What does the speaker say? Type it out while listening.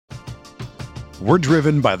We're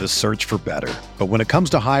driven by the search for better. But when it comes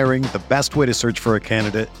to hiring, the best way to search for a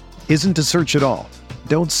candidate isn't to search at all.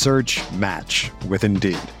 Don't search, match with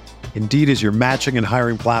Indeed. Indeed is your matching and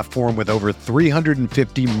hiring platform with over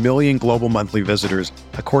 350 million global monthly visitors,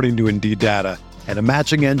 according to Indeed data, and a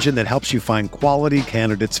matching engine that helps you find quality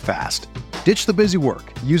candidates fast. Ditch the busy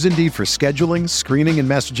work. Use Indeed for scheduling, screening, and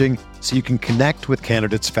messaging so you can connect with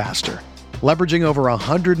candidates faster. Leveraging over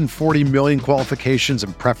 140 million qualifications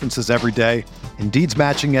and preferences every day, Indeed's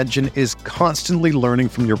matching engine is constantly learning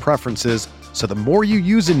from your preferences, so the more you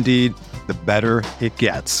use Indeed, the better it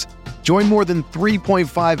gets. Join more than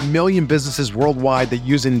 3.5 million businesses worldwide that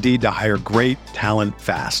use Indeed to hire great talent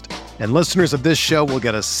fast. And listeners of this show will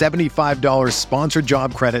get a $75 sponsored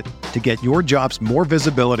job credit to get your jobs more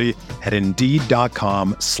visibility at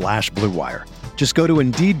Indeed.com/Blue Wire. Just go to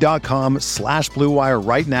Indeed.com/Blue Wire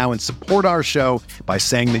right now and support our show by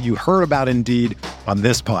saying that you heard about Indeed on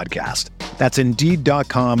this podcast. That's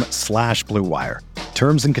Indeed.com/Blue Wire.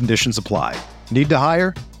 Terms and conditions apply. Need to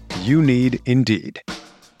hire? You need Indeed.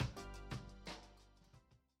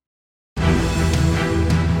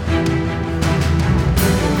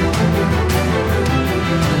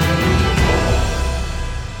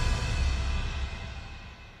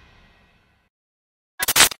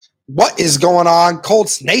 What is going on,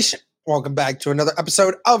 Colts Nation? Welcome back to another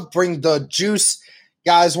episode of Bring the Juice.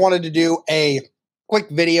 Guys, wanted to do a quick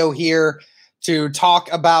video here to talk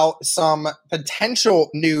about some potential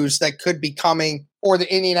news that could be coming for the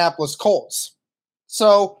Indianapolis Colts.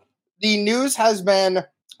 So the news has been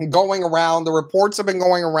going around, the reports have been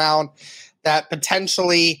going around that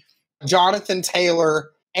potentially Jonathan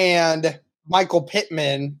Taylor and Michael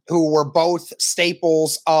Pittman, who were both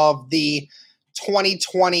staples of the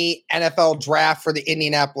 2020 NFL draft for the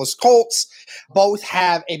Indianapolis Colts, both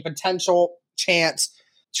have a potential chance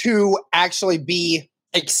to actually be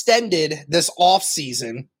extended this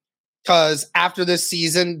offseason, because after this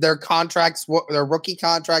season, their rookie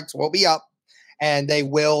contracts will be up, and they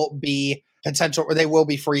will be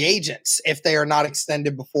free agents if they are not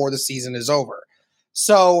extended before the season is over.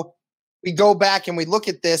 So we go back and we look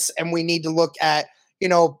at this, and we need to look at,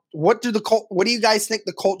 what do you guys think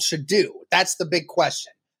the Colts should do? That's the big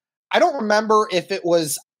question. I don't remember if it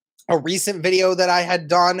was a recent video that I had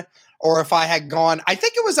done or if I had gone. I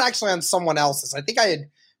think it was actually on someone else's. I think I had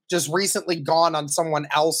just recently gone on someone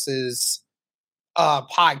else's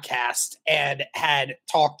podcast and had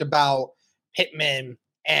talked about Pittman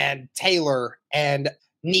and Taylor and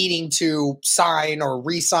needing to sign or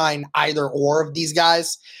re-sign either or of these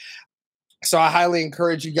guys. So I highly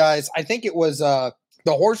encourage you guys. I think it was the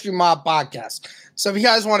Horseshoe Mob podcast. So if you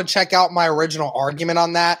guys want to check out my original argument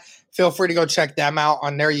on that, feel free to go check them out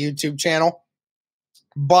on their YouTube channel.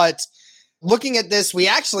 But looking at this, we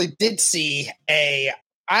actually did see I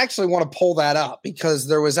actually want to pull that up because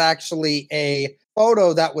there was actually a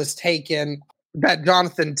photo that was taken that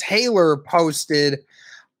Jonathan Taylor posted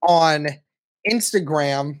on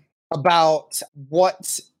Instagram about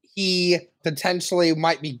what he potentially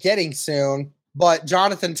might be getting soon. But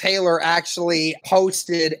Jonathan Taylor actually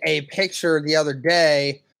posted a picture the other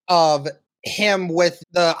day of him with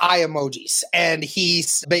the eye emojis. And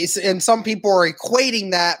and some people are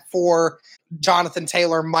equating that for Jonathan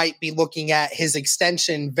Taylor might be looking at his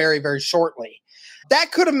extension very, very shortly.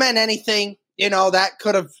 That could have meant anything. That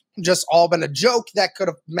could have just all been a joke. That could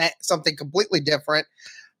have meant something completely different.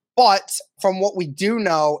 But from what we do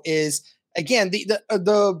know is, again,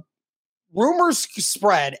 the rumors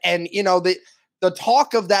spread, and, the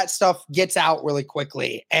talk of that stuff gets out really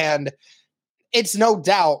quickly. And it's no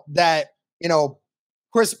doubt that,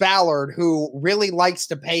 Chris Ballard, who really likes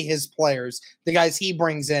to pay his players, the guys he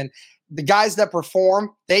brings in, the guys that perform,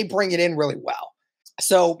 they bring it in really well.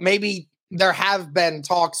 So maybe there have been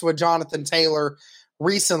talks with Jonathan Taylor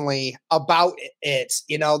recently about it,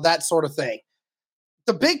 that sort of thing.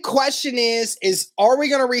 The big question is are we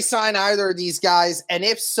going to re-sign either of these guys? And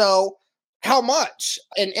if so, how much?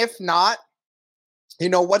 And if not,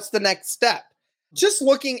 what's the next step? Just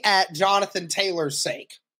looking at Jonathan Taylor's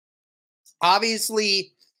sake,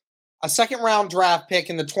 obviously a second-round draft pick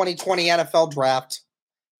in the 2020 NFL draft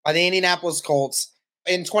by the Indianapolis Colts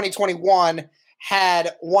in 2021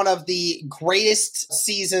 had one of the greatest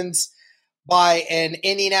seasons by an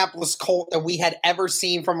Indianapolis Colt that we had ever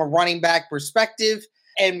seen from a running back perspective,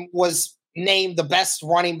 and was named the best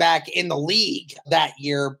running back in the league that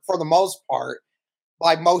year for the most part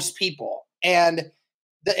by most people. And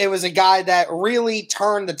it was a guy that really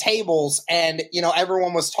turned the tables, and,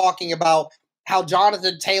 everyone was talking about how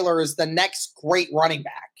Jonathan Taylor is the next great running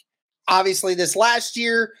back. Obviously, this last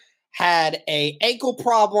year, had a ankle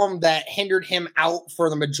problem that hindered him out for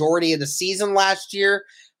the majority of the season last year.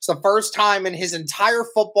 It's the first time in his entire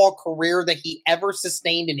football career that he ever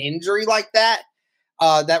sustained an injury like that,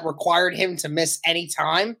 that required him to miss any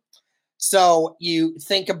time. So you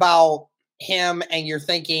think about him and you're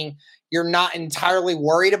thinking you're not entirely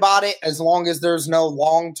worried about it as long as there's no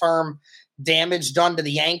long-term damage done to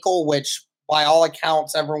the ankle, which by all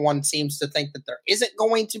accounts, everyone seems to think that there isn't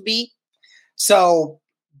going to be. So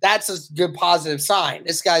that's a good positive sign.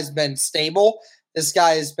 This guy's been stable. This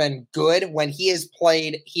guy has been good. When he has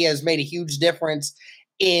played, he has made a huge difference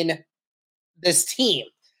in this team.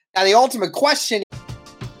 Now, the ultimate question.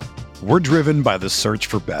 We're driven by the search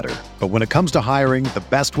for better. But when it comes to hiring, the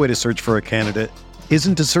best way to search for a candidate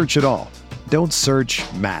isn't to search at all. Don't search,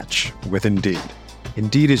 match with Indeed.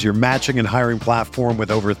 Indeed is your matching and hiring platform with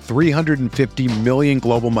over 350 million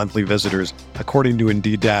global monthly visitors, according to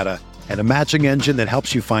Indeed data, and a matching engine that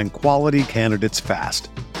helps you find quality candidates fast.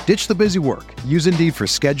 Ditch the busy work. Use Indeed for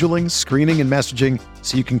scheduling, screening, and messaging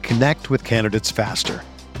so you can connect with candidates faster.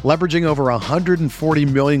 Leveraging over 140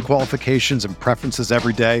 million qualifications and preferences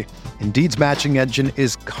every day, Indeed's matching engine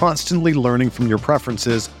is constantly learning from your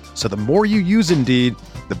preferences, so the more you use Indeed,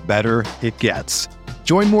 the better it gets.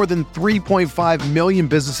 Join more than 3.5 million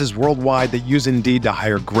businesses worldwide that use Indeed to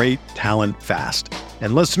hire great talent fast.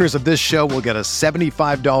 And listeners of this show will get a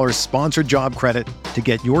 $75 sponsored job credit to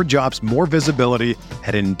get your jobs more visibility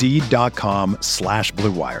at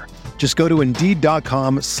Indeed.com/Blue Wire. Just go to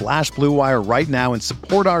Indeed.com/Blue Wire right now and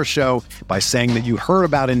support our show by saying that you heard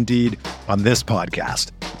about Indeed on this podcast.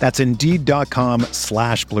 That's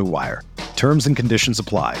Indeed.com/Blue Wire. Terms and conditions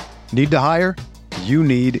apply. Need to hire? You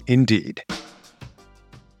need Indeed.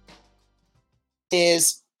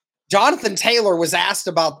 Is Jonathan Taylor was asked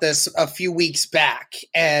about this a few weeks back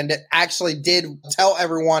and actually did tell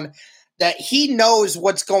everyone that he knows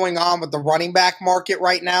what's going on with the running back market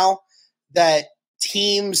right now, that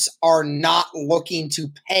teams are not looking to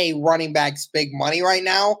pay running backs big money right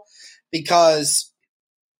now because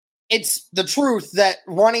it's the truth that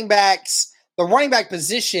the running back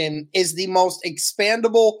position is the most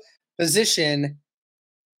expandable position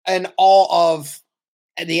in all of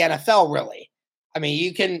the NFL, really. I mean,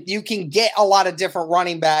 you can get a lot of different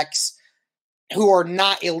running backs who are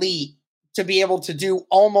not elite to be able to do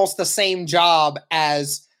almost the same job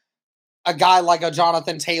as a guy like a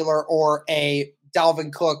Jonathan Taylor or a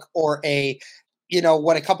Dalvin Cook or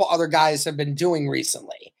what a couple other guys have been doing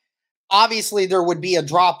recently. Obviously, there would be a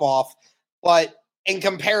drop-off, but in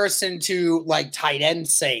comparison to like tight end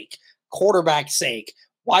sake, quarterback sake,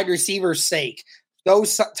 wide receiver sake,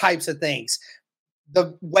 those types of things,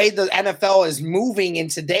 the way the NFL is moving in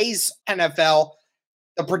today's NFL,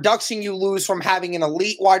 the production you lose from having an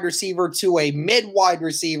elite wide receiver to a mid wide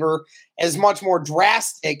receiver is much more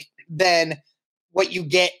drastic than what you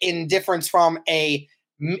get in difference from an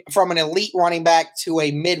elite running back to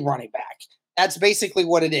a mid running back. That's basically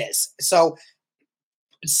what it is. So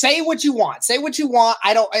say what you want. Say what you want.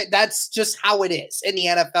 That's just how it is in the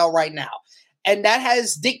NFL right now. And that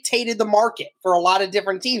has dictated the market for a lot of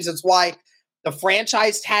different teams. That's why the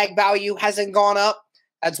franchise tag value hasn't gone up.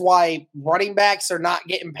 That's why running backs are not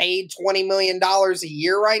getting paid $20 million a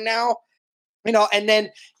year right now. And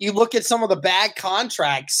then you look at some of the bad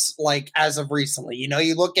contracts, like as of recently,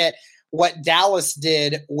 you look at what Dallas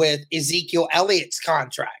did with Ezekiel Elliott's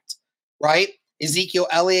contract, right? Ezekiel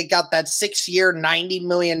Elliott got that 6-year, $90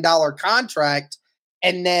 million contract.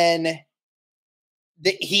 And then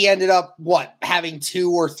he ended up having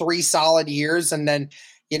 2 or 3 solid years. And then,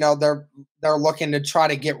 they're looking to try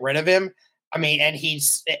to get rid of him. I mean, and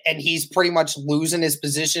he's pretty much losing his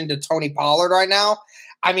position to Tony Pollard right now.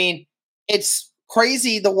 I mean, it's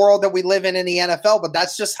crazy the world that we live in the NFL, but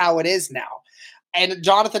that's just how it is now. And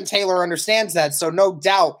Jonathan Taylor understands that. So no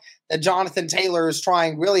doubt that Jonathan Taylor is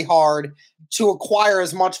trying really hard to acquire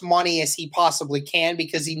as much money as he possibly can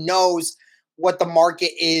because he knows what the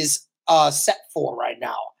market is set for right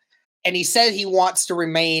now. And he said he wants to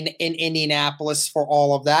remain in Indianapolis for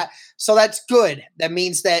all of that. So that's good. That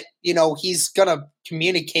means that, he's going to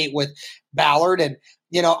communicate with Ballard. And,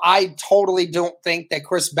 I totally don't think that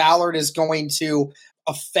Chris Ballard is going to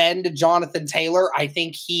offend Jonathan Taylor. I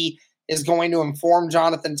think he is going to inform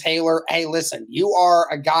Jonathan Taylor, hey, listen, you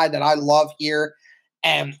are a guy that I love here,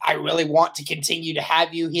 and I really want to continue to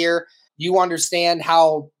have you here. You understand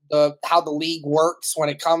how the league works when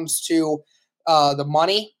it comes to the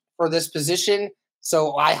money for this position.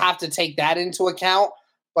 So I have to take that into account.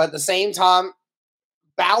 But at the same time,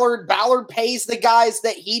 Ballard pays the guys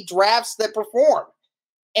that he drafts that perform.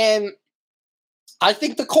 And I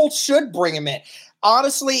think the Colts should bring him in.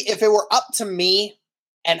 Honestly, if it were up to me,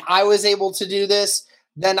 and I was able to do this,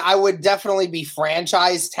 then I would definitely be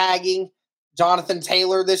franchise tagging Jonathan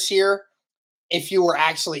Taylor this year. If you were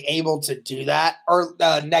actually able to do that, or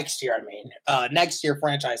next year, next year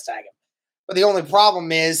franchise tag him. But the only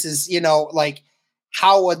problem is like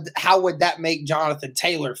how would that make Jonathan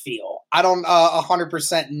Taylor feel? I don't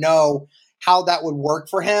 100% know how that would work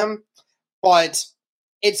for him, but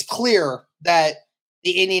it's clear that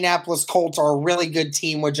the Indianapolis Colts are a really good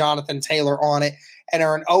team with Jonathan Taylor on it and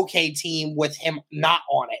are an okay team with him not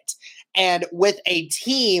on it. And with a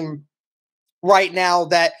team right now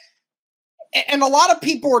that, and a lot of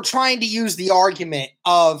people are trying to use the argument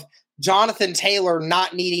of Jonathan Taylor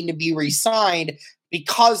not needing to be re-signed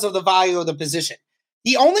because of the value of the position.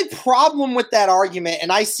 The only problem with that argument,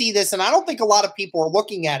 and I see this, and I don't think a lot of people are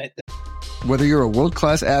looking at it. Whether you're a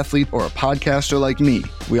world-class athlete or a podcaster like me,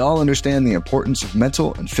 we all understand the importance of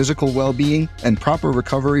mental and physical well-being and proper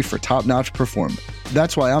recovery for top-notch performance.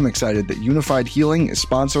 That's why I'm excited that Unified Healing is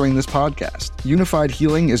sponsoring this podcast. Unified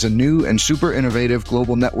Healing is a new and super innovative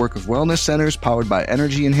global network of wellness centers powered by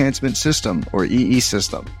Energy Enhancement System, or EE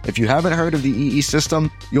System. If you haven't heard of the EE System,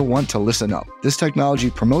 you'll want to listen up. This technology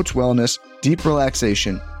promotes wellness, deep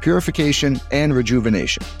relaxation, purification, and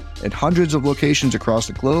rejuvenation. In hundreds of locations across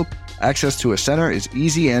the globe, access to a center is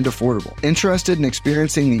easy and affordable. Interested in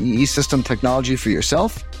experiencing the EE System technology for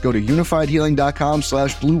yourself? Go to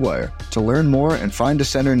unifiedhealing.com/bluewire to learn more and find a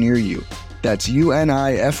center near you. That's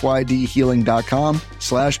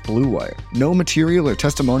unifydhealing.com/bluewire. No material or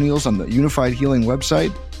testimonials on the Unified Healing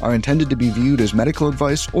website are intended to be viewed as medical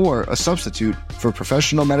advice or a substitute for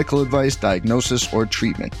professional medical advice, diagnosis, or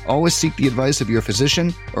treatment. Always seek the advice of your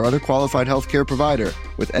physician or other qualified healthcare provider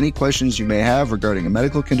with any questions you may have regarding a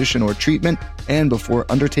medical condition or treatment and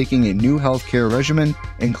before undertaking a new healthcare regimen,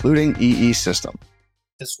 including EE System.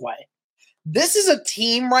 This way. This is a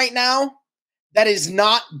team right now that is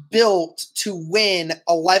not built to win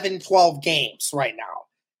 11, 12 games right now.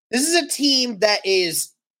 This is a team that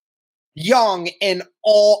is young in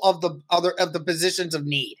all of the other of the positions of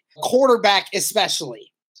need. Quarterback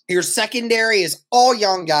especially. Your secondary is all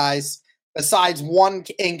young guys besides one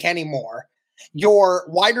in Kenny Moore. Your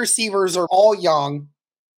wide receivers are all young.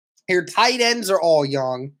 Your tight ends are all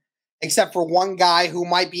young, except for one guy who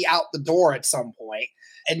might be out the door at some point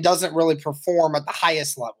and doesn't really perform at the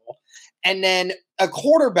highest level. And then a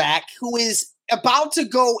quarterback who is about to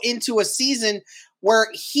go into a season where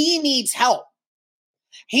he needs help.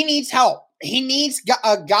 He needs help. He needs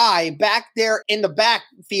a guy back there in the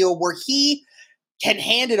backfield where he can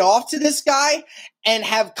hand it off to this guy and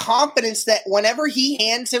have confidence that whenever he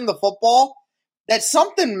hands him the football, that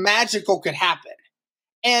something magical could happen.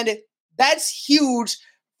 And that's huge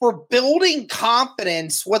for building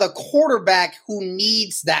confidence with a quarterback who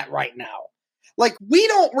needs that right now. Like, we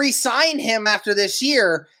don't re-sign him after this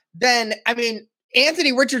year, then,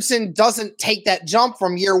 Anthony Richardson doesn't take that jump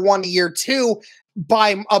from year one to year two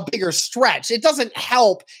by a bigger stretch. It doesn't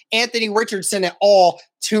help Anthony Richardson at all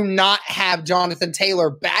to not have Jonathan Taylor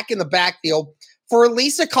back in the backfield for at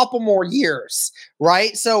least a couple more years,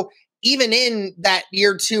 right? So even in that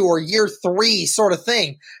year two or year three sort of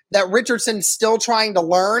thing, that Richardson's still trying to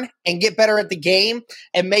learn and get better at the game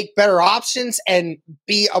and make better options and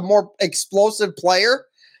be a more explosive player.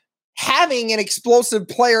 Having an explosive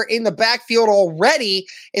player in the backfield already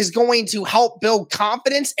is going to help build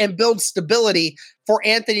confidence and build stability for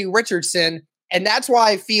Anthony Richardson. And that's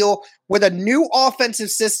why I feel with a new offensive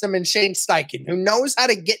system in Shane Steichen, who knows how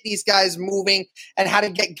to get these guys moving and how to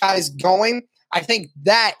get guys going, I think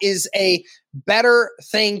that is a better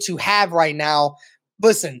thing to have right now.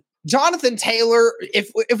 Listen, Jonathan Taylor, if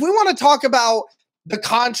we want to talk about the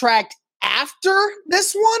contract after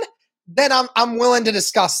this one, then I'm willing to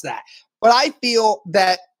discuss that. But I feel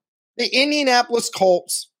that the Indianapolis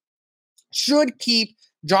Colts should keep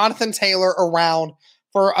Jonathan Taylor around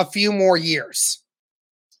for a few more years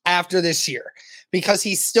after this year because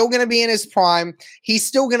he's still going to be in his prime. He's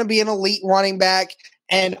still going to be an elite running back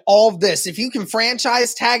and all of this. If you can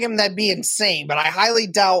franchise tag him, that'd be insane. But I highly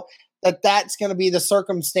doubt that that's going to be the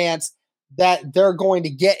circumstance that they're going to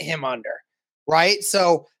get him under, right?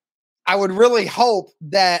 So I would really hope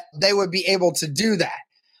that they would be able to do that.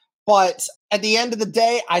 But at the end of the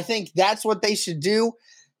day, I think that's what they should do.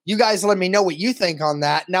 You guys let me know what you think on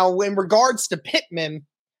that. Now, in regards to Pittman,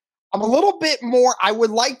 I'm a little bit more, I would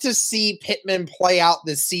like to see Pittman play out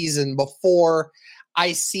this season before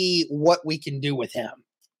I see what we can do with him.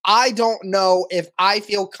 I don't know if I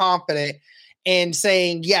feel confident in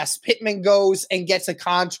saying, yes, Pittman goes and gets a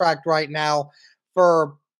contract right now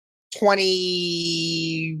for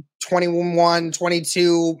 20, 21,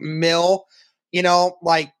 22 mil,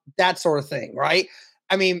 like that sort of thing, right?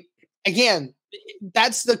 I mean, again,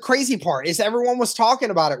 that's the crazy part is everyone was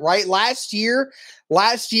talking about it, right? Last year,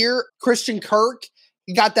 Christian Kirk,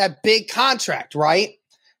 he got that big contract, right?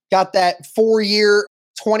 Got that 4-year,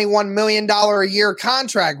 $21 million a year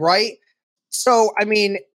contract, right? So, I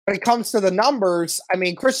mean, when it comes to the numbers, I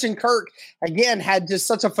mean, Christian Kirk, again, had just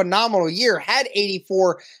such a phenomenal year, had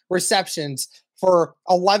 84 receptions for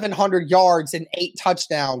 1,100 yards and 8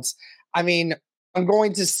 touchdowns. I mean, I'm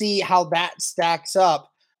going to see how that stacks up.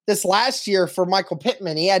 This last year for Michael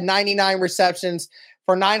Pittman, he had 99 receptions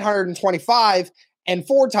for 925 and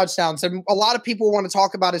 4 touchdowns. And a lot of people want to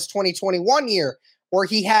talk about his 2021 year, where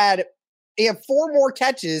he had 4 more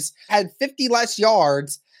catches, had 50 less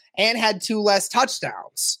yards, and had 2 less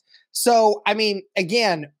touchdowns. So, I mean,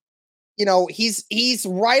 again, you know, he's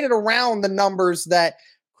right at around the numbers that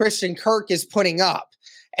Christian Kirk is putting up.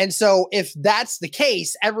 And so if that's the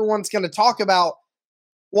case, everyone's going to talk about,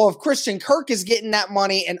 well, if Christian Kirk is getting that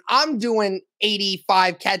money and I'm doing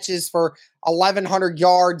 85 catches for 1,100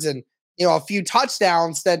 yards and, you know, a few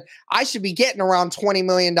touchdowns, then I should be getting around $20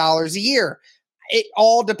 million a year. It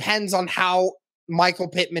all depends on how Michael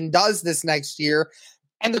Pittman does this next year.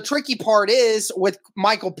 And the tricky part is, with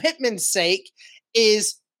Michael Pittman's sake,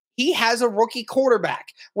 is he has a rookie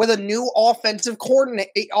quarterback with a new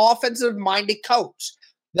offensive-minded coach.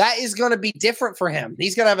 That is going to be different for him.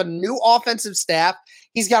 He's going to have a new offensive staff.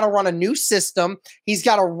 He's got to run a new system. He's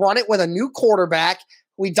got to run it with a new quarterback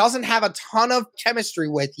who he doesn't have a ton of chemistry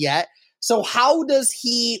with yet. So how does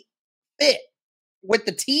he fit with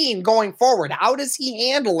the team going forward? How does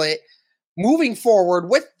he handle it moving forward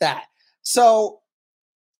with that? So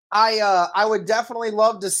I would definitely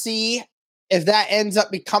love to see if that ends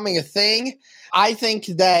up becoming a thing. I think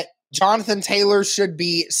that Jonathan Taylor should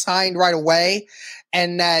be signed right away,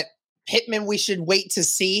 and that Pittman we should wait to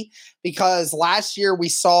see, because last year we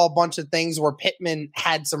saw a bunch of things where Pittman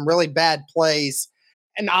had some really bad plays.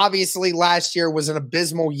 And obviously last year was an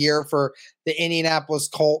abysmal year for the Indianapolis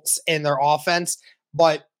Colts and their offense.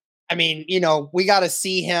 But, I mean, you know, we got to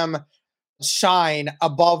see him shine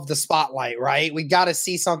above the spotlight, right? We got to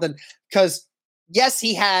see something, because, yes,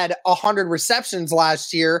 he had 100 receptions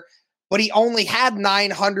last year, but he only had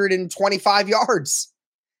 925 yards.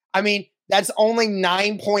 I mean, that's only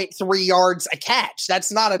 9.3 yards a catch.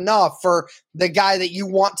 That's not enough for the guy that you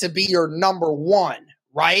want to be your number one,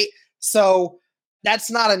 right? So that's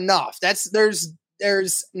not enough. There's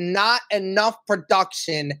not enough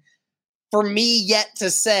production for me yet to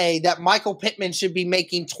say that Michael Pittman should be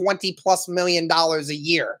making $20+ million a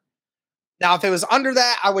year. Now, if it was under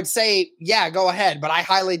that, I would say, yeah, go ahead. But I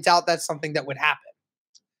highly doubt that's something that would happen.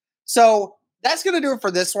 So that's going to do it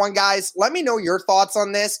for this one, guys. Let me know your thoughts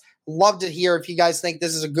on this. Love to hear if you guys think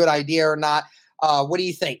this is a good idea or not. What do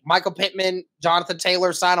you think? Michael Pittman, Jonathan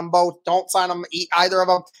Taylor, sign them both. Don't sign them, either of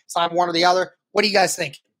them. Sign one or the other. What do you guys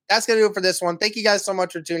think? That's going to do it for this one. Thank you guys so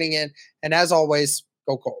much for tuning in. And as always,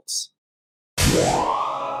 go Colts.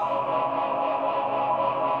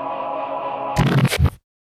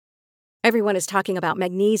 Everyone is talking about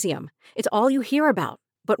magnesium. It's all you hear about.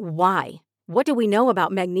 But why? What do we know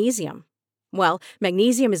about magnesium? Well,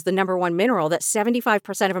 magnesium is the number one mineral that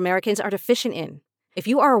 75% of Americans are deficient in. If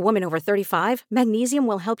you are a woman over 35, magnesium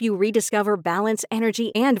will help you rediscover balance,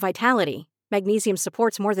 energy, and vitality. Magnesium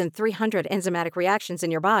supports more than 300 enzymatic reactions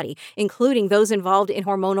in your body, including those involved in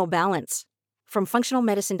hormonal balance. From functional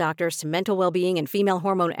medicine doctors to mental well-being and female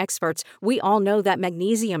hormone experts, we all know that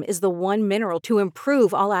magnesium is the one mineral to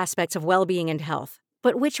improve all aspects of well-being and health.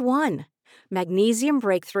 But which one? Magnesium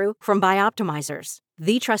Breakthrough from Bioptimizers,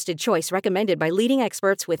 the trusted choice recommended by leading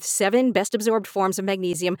experts with 7 best-absorbed forms of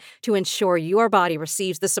magnesium to ensure your body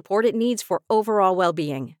receives the support it needs for overall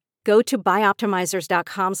well-being. Go to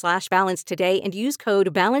bioptimizers.com/balance today and use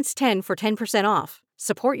code BALANCE10 for 10% off.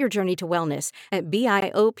 Support your journey to wellness at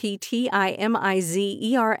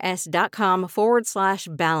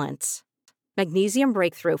bioptimizers.com/balance. Magnesium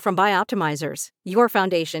Breakthrough from Bioptimizers, your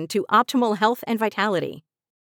foundation to optimal health and vitality.